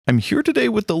I'm here today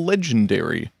with the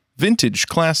legendary vintage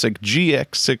classic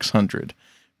GX600.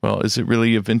 Well, is it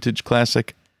really a vintage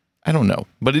classic? I don't know,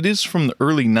 but it is from the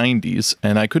early 90s,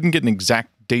 and I couldn't get an exact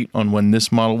date on when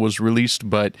this model was released,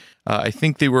 but I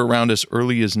think they were around as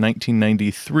early as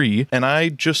 1993, and I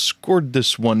just scored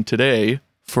this one today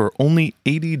for only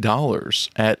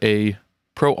 $80 at a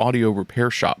pro audio repair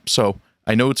shop. So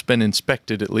I know it's been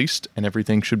inspected at least, and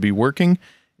everything should be working.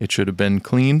 It should have been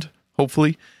cleaned,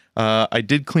 hopefully. I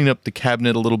did clean up the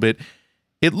cabinet a little bit.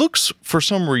 It looks, for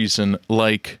some reason,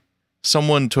 like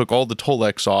someone took all the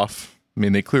Tolex off. I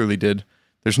mean, they clearly did.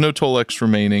 There's no Tolex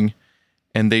remaining.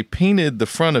 And they painted the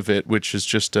front of it, which is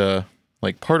just a,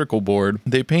 like, particle board.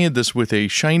 They painted this with a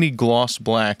shiny gloss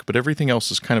black, but everything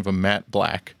else is kind of a matte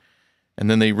black.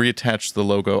 And then they reattached the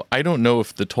logo. I don't know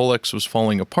if the Tolex was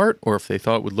falling apart or if they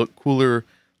thought it would look cooler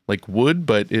like wood,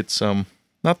 but it's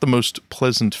not the most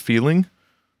pleasant feeling.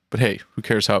 But hey, who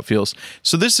cares how it feels?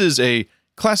 So this is a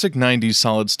classic 90s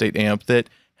solid-state amp that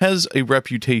has a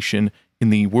reputation in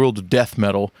the world of death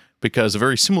metal because a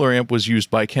very similar amp was used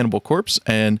by Cannibal Corpse,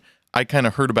 and I kind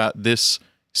of heard about this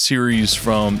series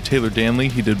from Taylor Danley.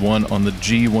 He did one on the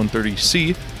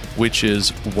G130C, which is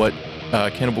what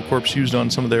Cannibal Corpse used on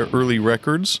some of their early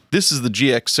records. This is the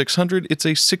GX600. It's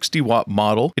a 60-watt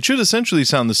model. It should essentially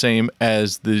sound the same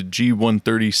as the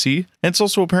G130C, and it's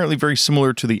also apparently very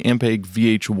similar to the Ampeg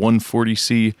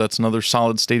VH140C. That's another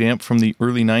solid-state amp from the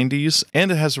early 90s,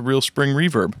 and it has a real spring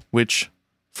reverb, which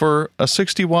for a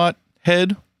 60-watt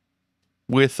head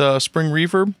with spring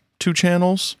reverb, 2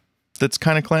 channels, that's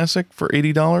kind of classic for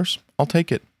 $80, I'll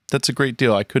take it. That's a great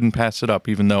deal. I couldn't pass it up,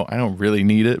 even though I don't really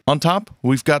need it. On top,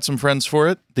 we've got some friends for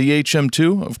it. The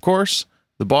HM-2, of course,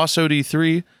 the Boss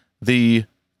OD3, the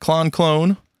Klon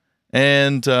Clone,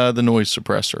 and the noise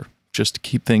suppressor, just to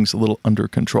keep things a little under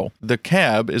control. The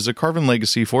cab is a Carvin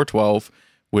Legacy 412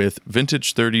 with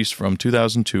vintage 30s from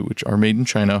 2002, which are made in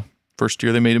China. First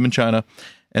year they made them in China.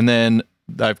 And then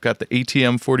I've got the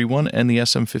ATM-41 and the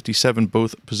SM-57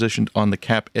 both positioned on the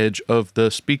cap edge of the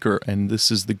speaker, and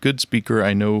this is the good speaker.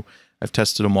 I know I've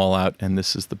tested them all out, and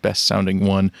this is the best sounding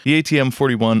one. The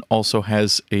ATM-41 also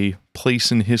has a place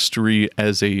in history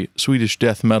as a Swedish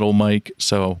death metal mic,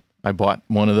 so I bought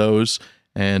one of those,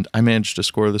 and I managed to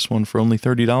score this one for only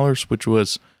 $30, which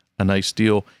was a nice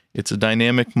deal. It's a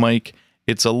dynamic mic.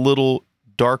 It's a little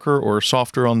darker or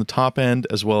softer on the top end,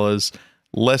 as well as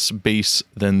less bass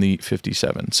than the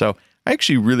 57. So I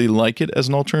actually really like it as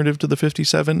an alternative to the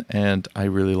 57, and I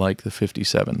really like the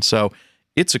 57. So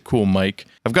it's a cool mic.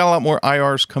 I've got a lot more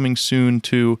IRs coming soon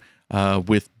too,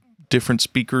 with different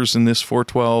speakers in this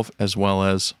 412, as well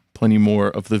as plenty more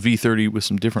of the V30 with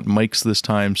some different mics this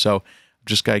time. So I've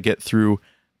just got to get through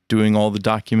doing all the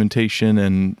documentation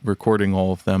and recording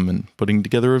all of them and putting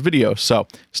together a video. So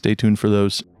stay tuned for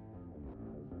those.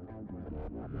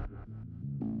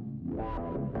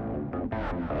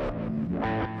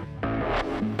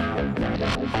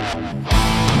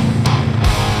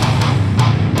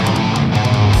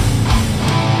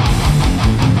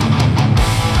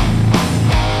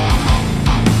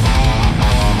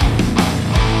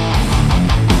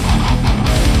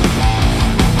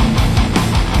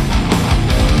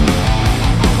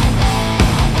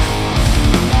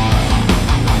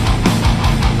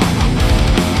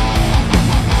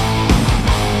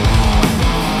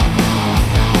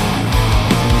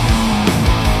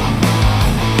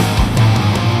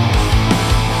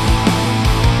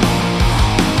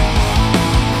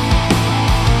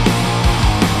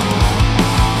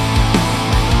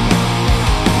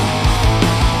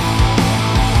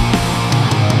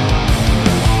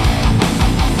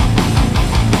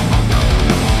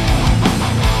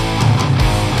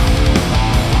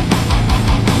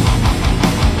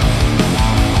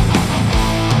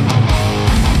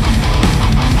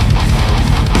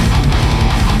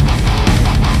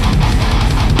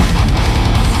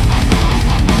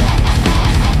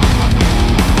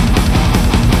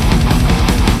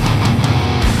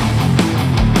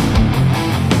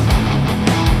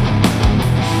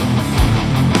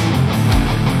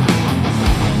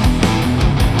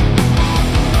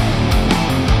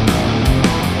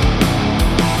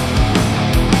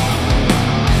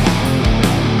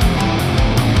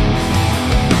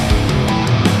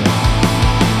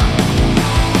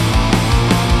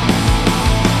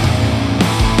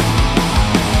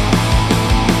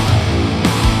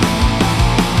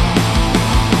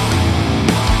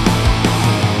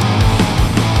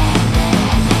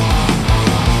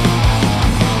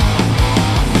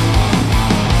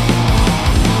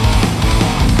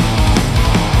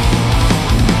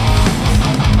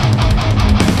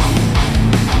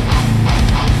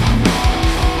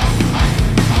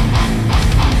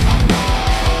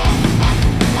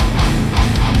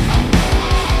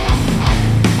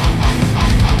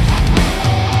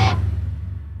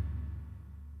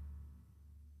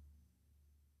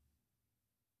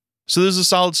 So this is a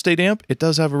solid state amp. It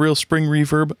does have a real spring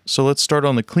reverb. So let's start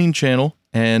on the clean channel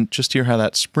and just hear how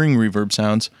that spring reverb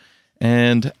sounds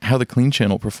and how the clean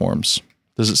channel performs.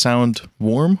 Does it sound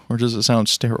warm or does it sound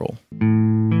sterile?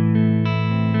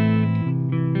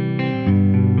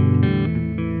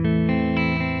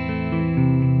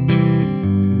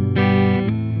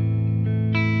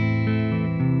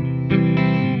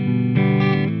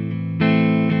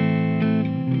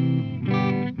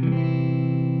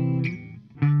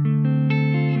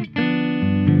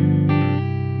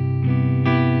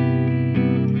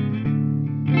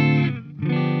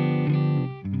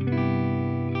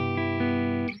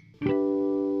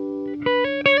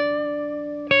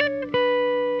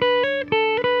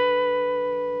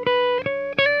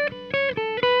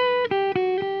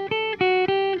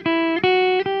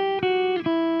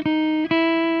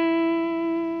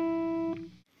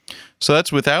 So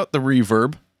that's without the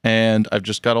reverb, and I've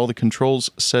just got all the controls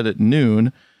set at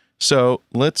noon. So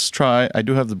let's try, I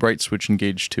do have the bright switch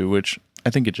engaged too, which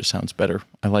I think it just sounds better.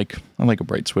 I like a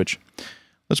bright switch.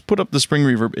 Let's put up the spring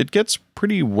reverb. It gets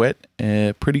pretty wet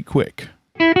pretty quick.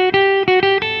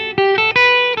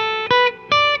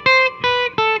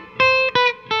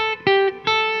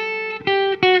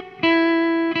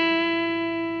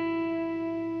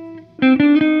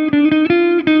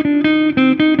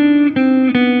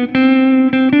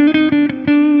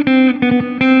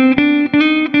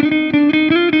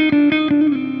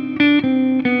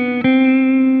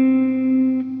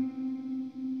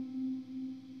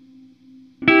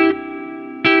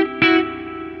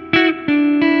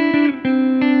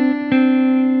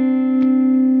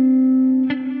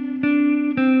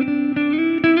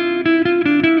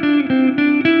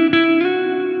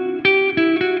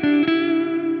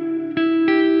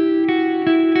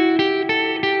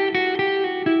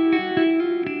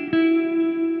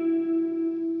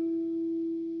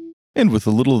 And with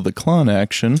a little of the Klon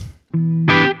action.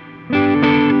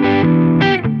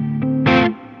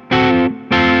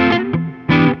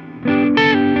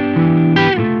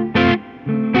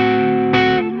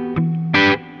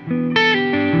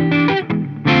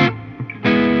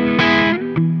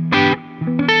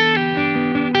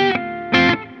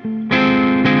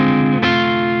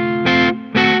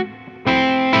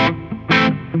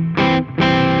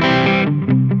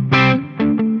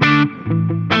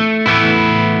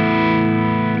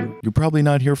 Probably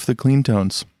not here for the clean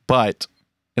tones, but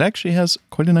it actually has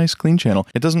quite a nice clean channel.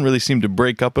 It doesn't really seem to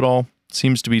break up at all. It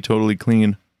seems to be totally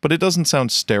clean, but it doesn't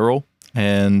sound sterile,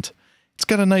 and it's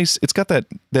got that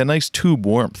nice tube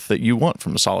warmth that you want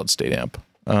from a solid state amp.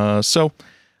 So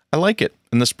I like it,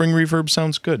 and the spring reverb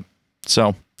sounds good.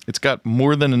 So it's got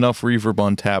more than enough reverb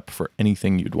on tap for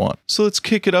anything you'd want. So let's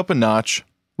kick it up a notch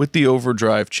with the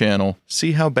overdrive channel.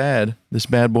 See how bad this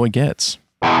bad boy gets.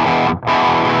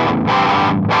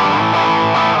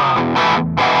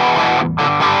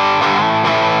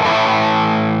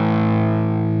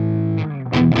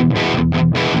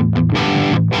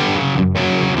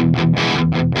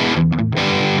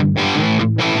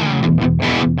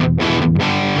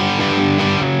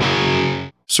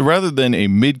 So rather than a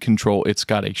mid control, it's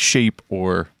got a shape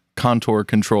or contour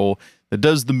control that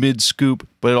does the mid scoop,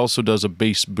 but it also does a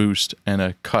bass boost and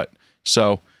a cut.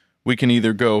 So we can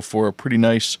either go for a pretty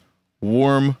nice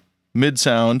warm mid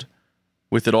sound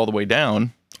with it all the way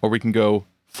down, or we can go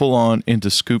full on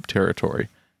into scoop territory.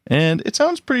 And it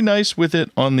sounds pretty nice with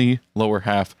it on the lower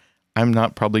half. I'm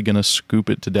not probably going to scoop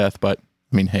it to death, but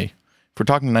I mean, hey, if we're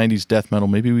talking 90s death metal,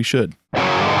 maybe we should.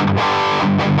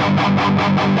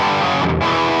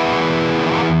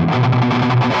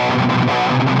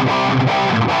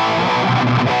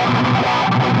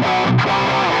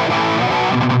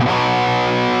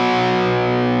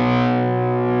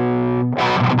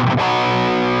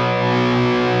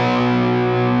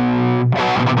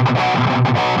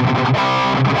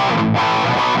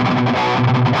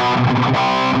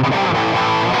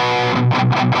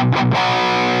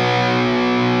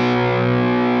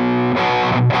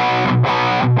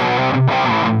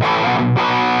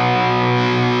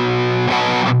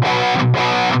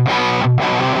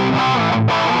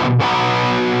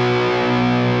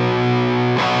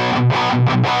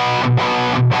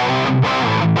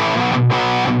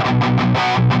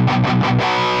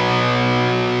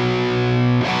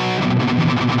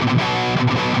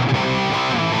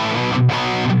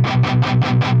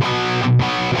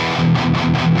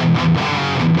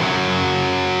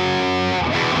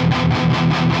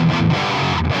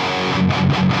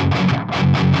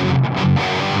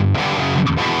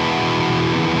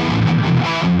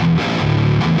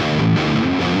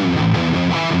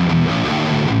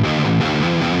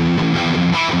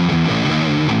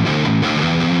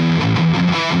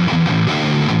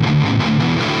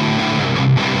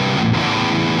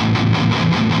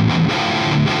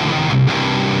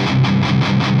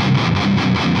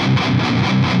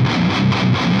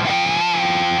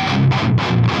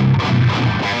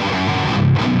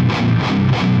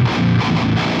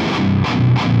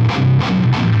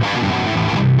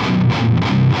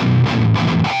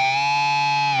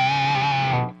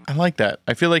 like that.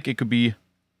 I feel like it could be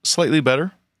slightly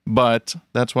better, but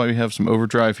that's why we have some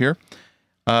overdrive here.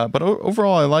 But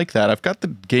overall, I like that. I've got the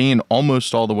gain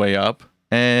almost all the way up,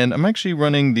 and I'm actually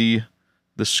running the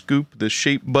scoop, the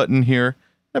shape button here,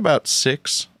 at about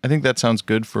 6. I think that sounds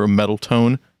good for a metal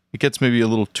tone. It gets maybe a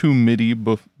little too MIDI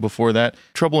before that.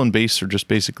 Treble and bass are just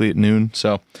basically at noon,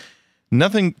 so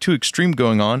nothing too extreme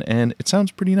going on, and it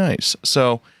sounds pretty nice.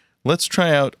 So let's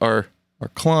try out our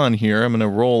Klon here. I'm going to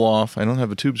roll off. I don't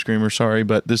have a tube screamer, sorry,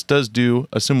 but this does do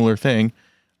a similar thing.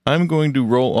 I'm going to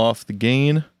roll off the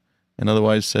gain, and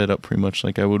otherwise set it up pretty much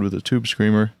like I would with a tube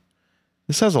screamer.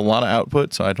 This has a lot of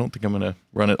output, so I don't think I'm going to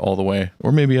run it all the way,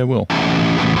 or maybe I will.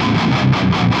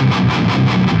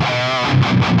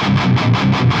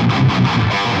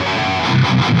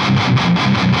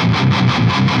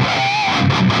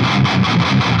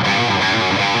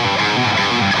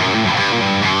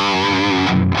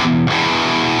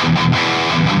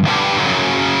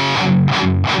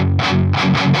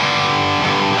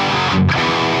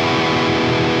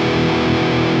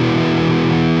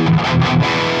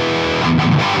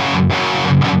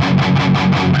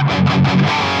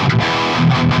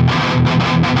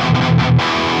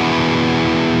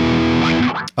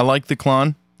 I like the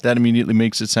Klon. That immediately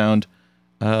makes it sound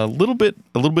a little bit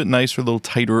nicer, a little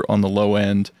tighter on the low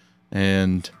end,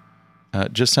 and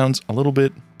just sounds a little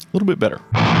bit better.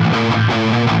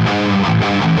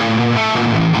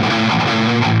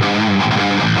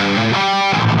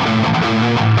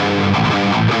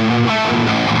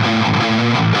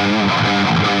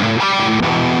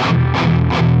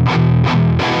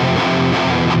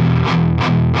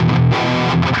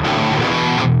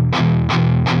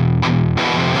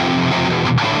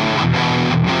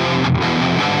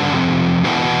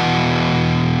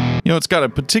 You know, it's got a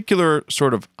particular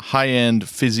sort of high-end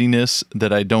fizziness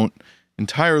that I don't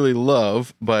entirely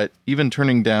love, but even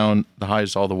turning down the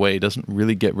highs all the way doesn't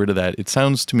really get rid of that. It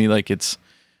sounds to me like it's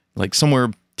like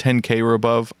somewhere 10K or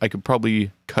above. I could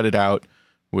probably cut it out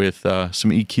with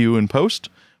some EQ in post,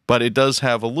 but it does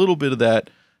have a little bit of that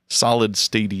solid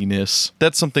stateliness.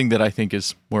 That's something that I think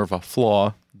is more of a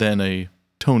flaw than a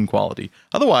tone quality.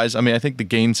 Otherwise, I mean, I think the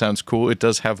gain sounds cool. It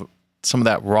does have some of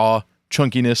that raw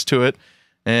chunkiness to it.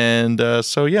 And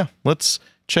so, yeah, let's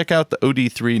check out the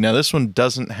OD3. Now, this one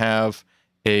doesn't have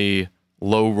a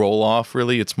low roll-off,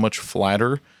 really. It's much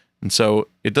flatter, and so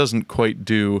it doesn't quite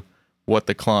do what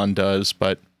the Klon does,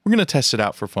 but we're going to test it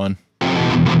out for fun.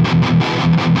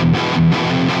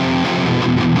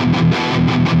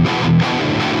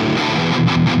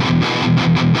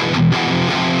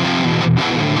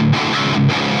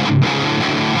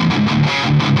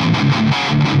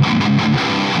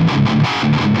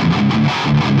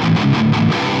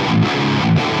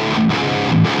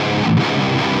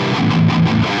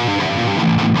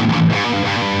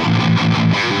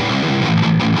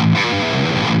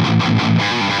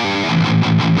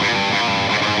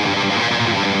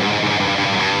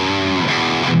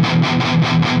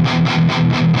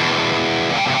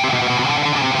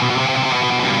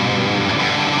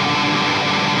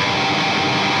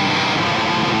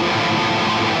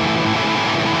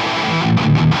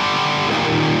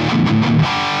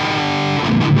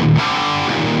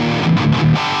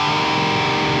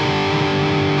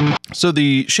 So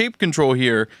the shape control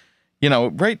here, you know,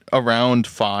 right around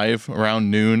 5,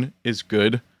 around noon is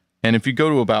good. And if you go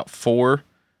to about 4,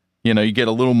 you know, you get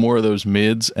a little more of those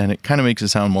mids, and it kind of makes it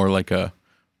sound more like a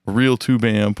real tube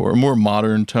amp or a more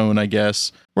modern tone, I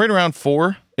guess. Right around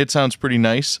 4, it sounds pretty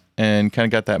nice and kind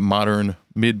of got that modern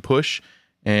mid push.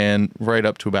 And right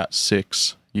up to about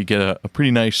 6, you get a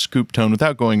pretty nice scoop tone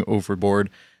without going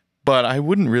overboard. But I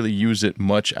wouldn't really use it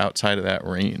much outside of that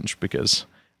range because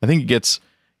I think it gets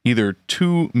either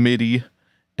too MIDI,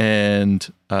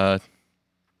 and it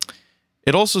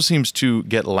also seems to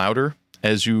get louder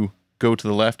as you go to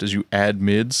the left. As you add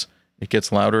mids, it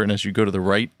gets louder, and as you go to the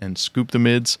right and scoop the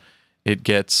mids, it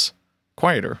gets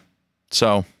quieter.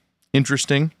 So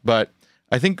interesting, but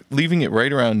I think leaving it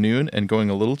right around noon and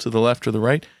going a little to the left or the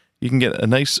right, you can get a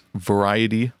nice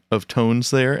variety of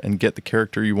tones there and get the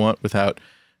character you want without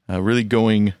really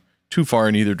going too far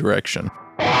in either direction.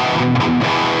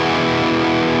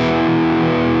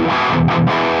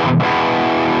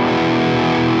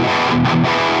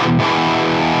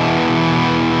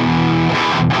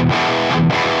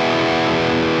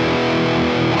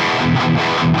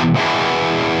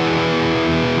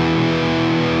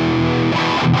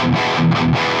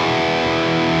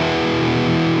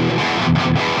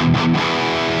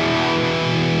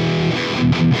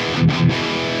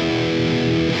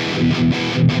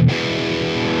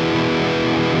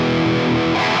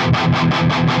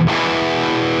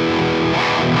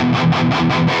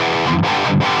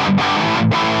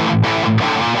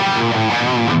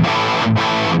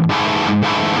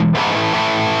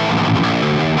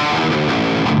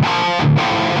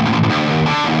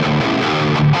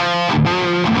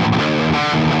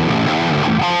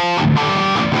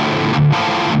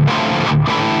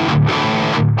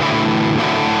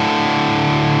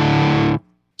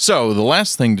 So the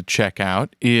last thing to check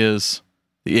out is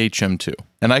the HM-2.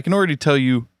 And I can already tell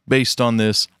you, based on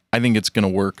this, I think it's going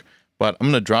to work. But I'm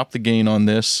going to drop the gain on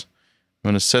this. I'm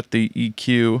going to set the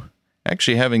EQ.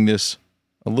 Actually, having this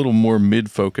a little more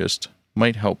mid-focused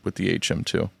might help with the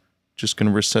HM-2. Just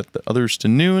going to reset the others to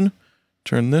noon.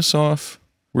 Turn this off.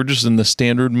 We're just in the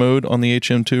standard mode on the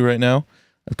HM-2 right now.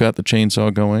 I've got the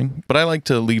chainsaw going. But I like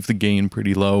to leave the gain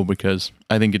pretty low because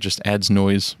I think it just adds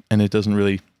noise and it doesn't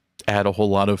really add a whole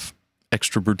lot of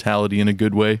extra brutality in a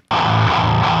good way.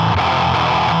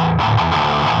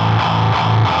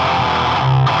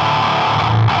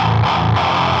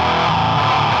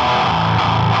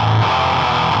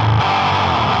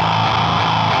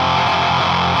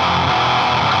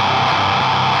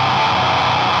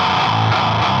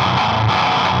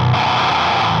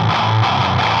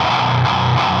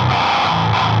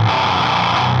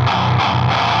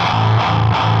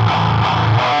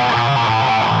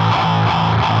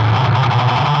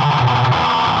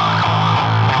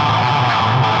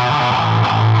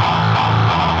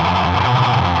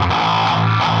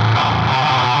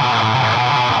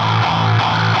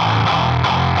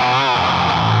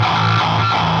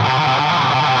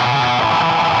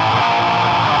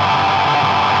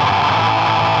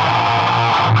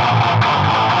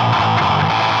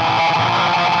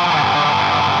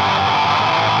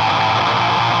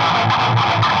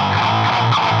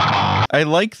 I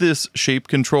like this shape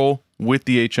control with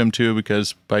the HM-2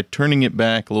 because by turning it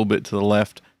back a little bit to the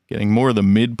left, getting more of the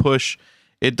mid push,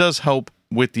 it does help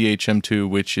with the HM-2,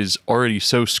 which is already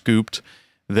so scooped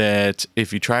that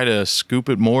if you try to scoop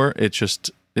it more, it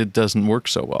doesn't work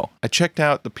so well. I checked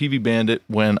out the PV Bandit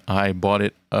when I bought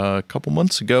it a couple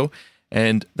months ago,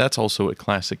 and that's also a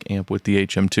classic amp with the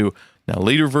HM-2. Now,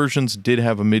 later versions did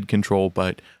have a mid control,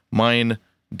 but mine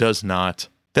does not.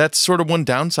 That's sort of one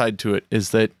downside to it,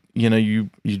 is that you know, you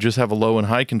just have a low and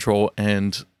high control,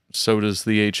 and so does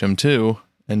the HM-2,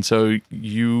 and so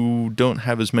you don't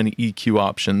have as many EQ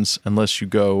options unless you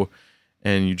go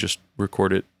and you just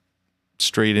record it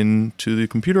straight into the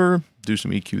computer, do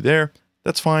some EQ there.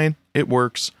 That's fine, it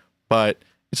works, but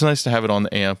it's nice to have it on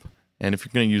the amp, and if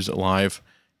you're going to use it live,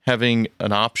 having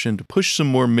an option to push some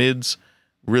more mids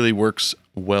really works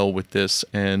well with this,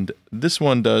 and this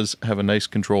one does have a nice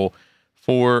control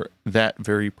for that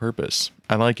very purpose.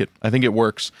 I like it. I think it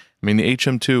works. I mean, the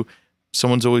HM-2,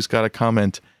 someone's always got a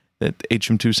comment that the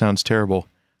HM-2 sounds terrible.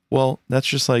 Well, that's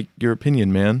just like your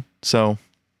opinion, man. So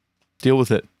deal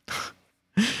with it.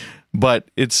 But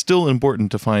it's still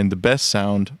important to find the best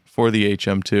sound for the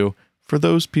HM-2 for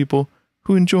those people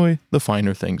who enjoy the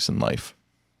finer things in life.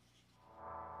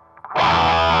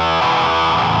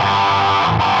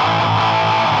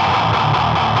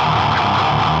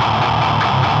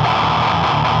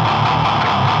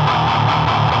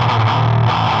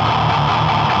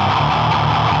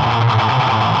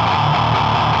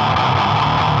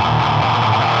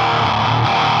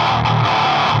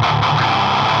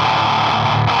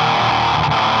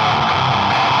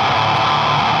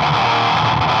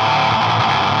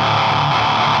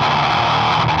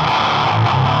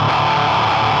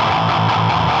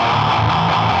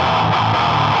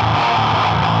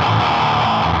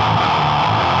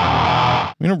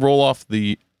 I'm going to roll off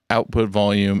the output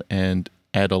volume and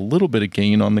add a little bit of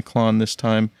gain on the Klon this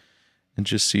time and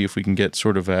just see if we can get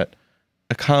sort of at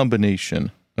a combination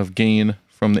of gain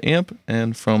from the amp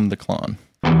and from the Klon.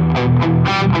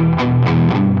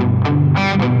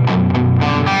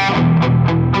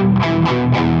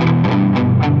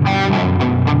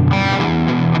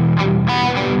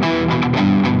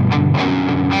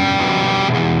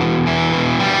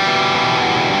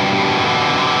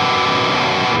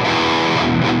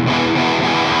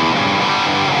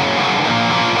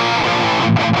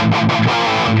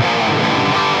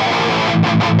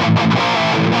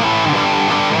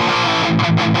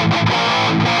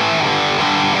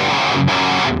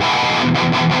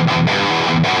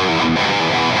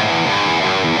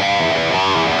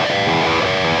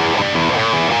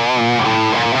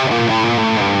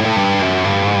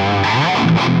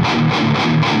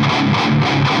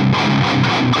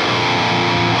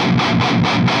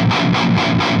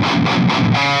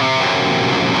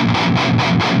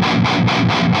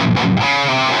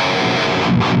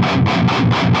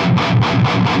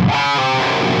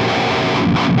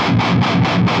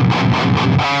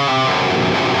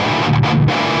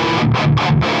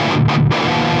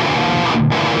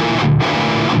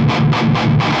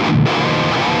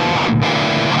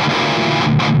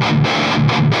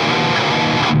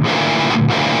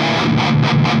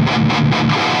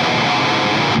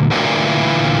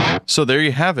 So there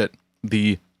you have it,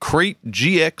 the Crate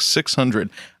GX600.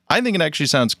 I think it actually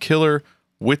sounds killer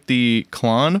with the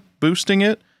Klon boosting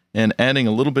it and adding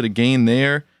a little bit of gain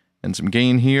there and some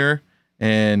gain here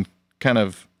and kind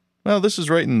of, well, this is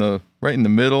right in the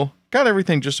middle. Got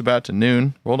everything just about to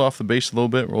noon. Rolled off the bass a little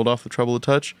bit, rolled off the treble a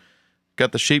touch.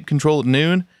 Got the shape control at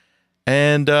noon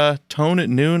and tone at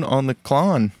noon on the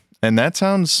Klon. And that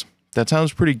sounds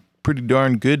pretty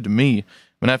darn good to me. I'm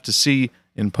gonna have to see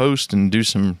in post and do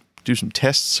some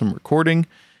tests, some recording,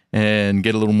 and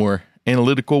get a little more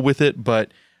analytical with it, but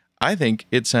I think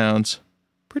it sounds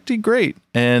pretty great.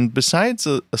 And besides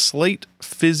a slight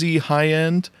fizzy high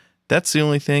end, that's the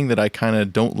only thing that I kind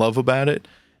of don't love about it.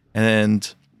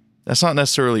 And that's not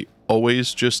necessarily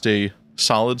always just a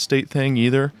solid state thing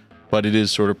either, but it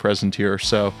is sort of present here.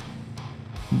 So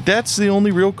that's the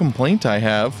only real complaint I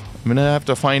have. I'm gonna have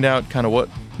to find out kind of what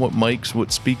mics,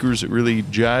 what speakers it really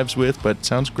jives with, but it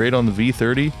sounds great on the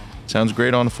V30. Sounds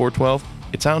great on the 412.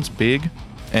 It sounds big,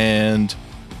 and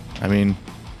I mean,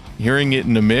 hearing it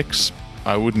in a mix,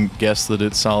 I wouldn't guess that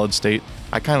it's solid state.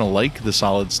 I kind of like the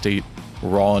solid state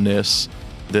rawness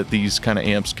that these kind of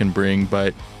amps can bring,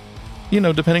 but you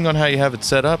know, depending on how you have it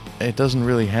set up, it doesn't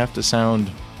really have to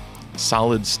sound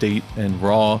solid state and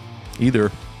raw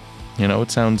either. You know,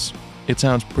 it sounds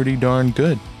pretty darn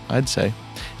good, I'd say.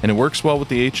 And it works well with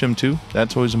the HM-2.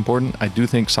 That's always important. I do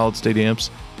think solid state amps,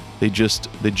 they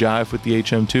jive with the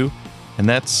HM-2, and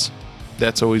that's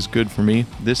always good for me.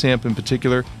 This amp in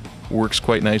particular works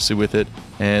quite nicely with it,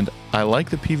 and I like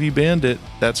the PV Bandit.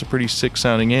 That's a pretty sick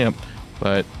sounding amp,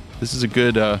 but this is a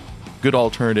good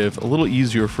alternative, a little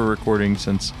easier for recording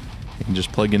since I can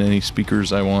just plug in any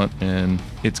speakers I want, and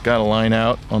it's got a line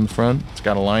out on the front, it's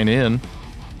got a line in.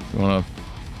 You want to,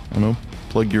 I don't know,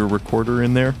 plug your recorder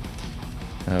in there,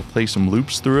 play some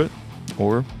loops through it,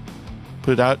 or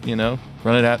put it out, you know,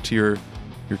 run it out to your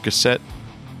cassette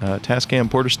Tascam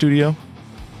Porta Studio,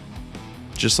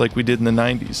 just like we did in the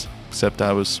 90s, except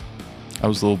I was a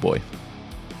little boy,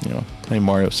 you know, playing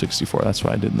Mario 64. That's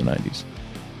what I did in the 90s.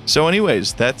 So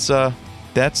anyways, that's the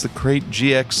Crate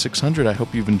GX600. I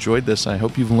hope you've enjoyed this. I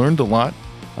hope you've learned a lot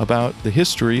about the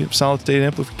history of solid state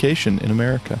amplification in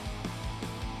America,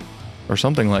 or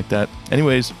something like that.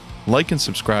 Anyways, like and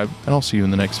subscribe, and I'll see you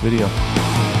in the next video.